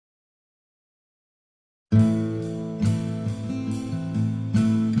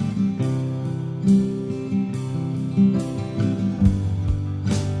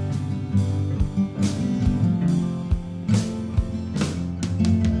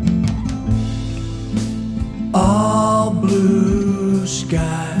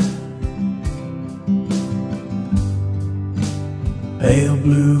sky, pale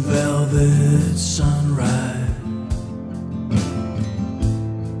blue velvet sunrise,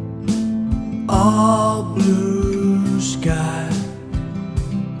 all blue sky,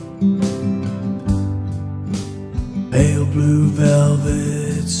 pale blue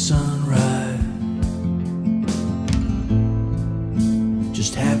velvet sunrise.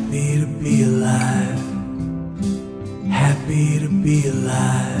 Just happy to be alive, happy to be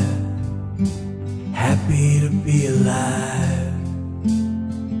alive, happy to be alive.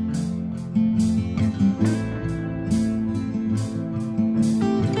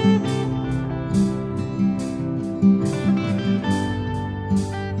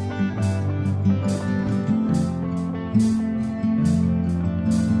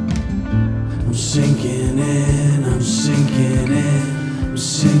 I'm sinking in, I'm sinking in, I'm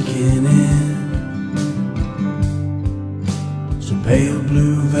sinking in. It's a pale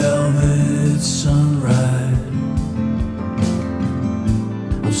blue velvet sunrise.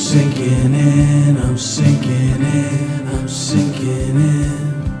 I'm sinking in, I'm sinking in, I'm sinking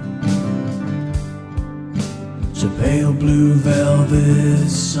in. It's a pale blue velvet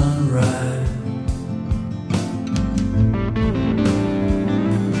sunrise.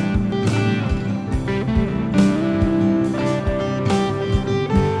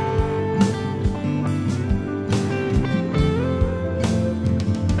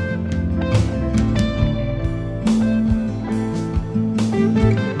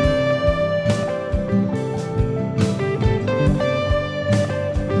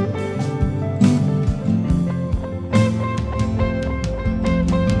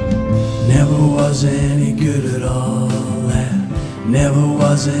 Never was any good at all, that never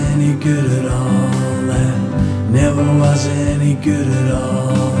was any good at all, that never was any good at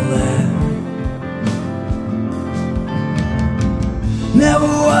all, that never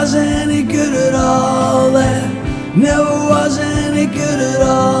was any good at all, that never was any good at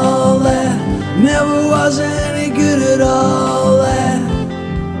all, that never was any good at all, that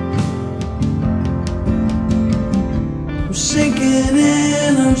I'm sinking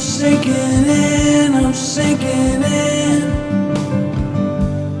in, I'm sinking in, I'm sinking in.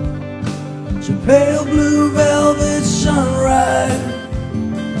 It's a pale blue velvet sunrise.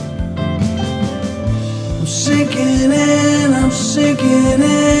 I'm sinking in, I'm sinking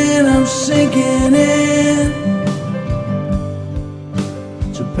in, I'm sinking in.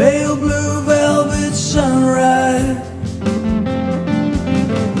 It's a pale blue velvet sunrise.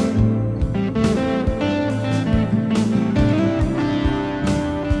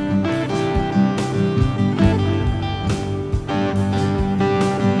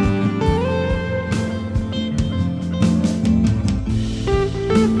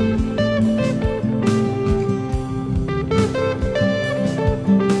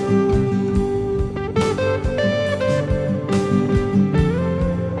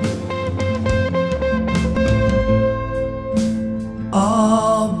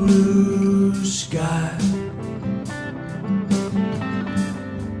 All blue sky,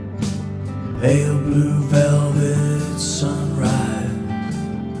 pale blue velvet sunrise.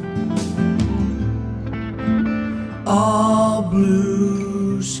 All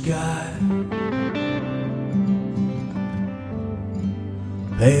blue sky,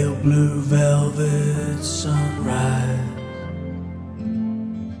 pale blue velvet sunrise.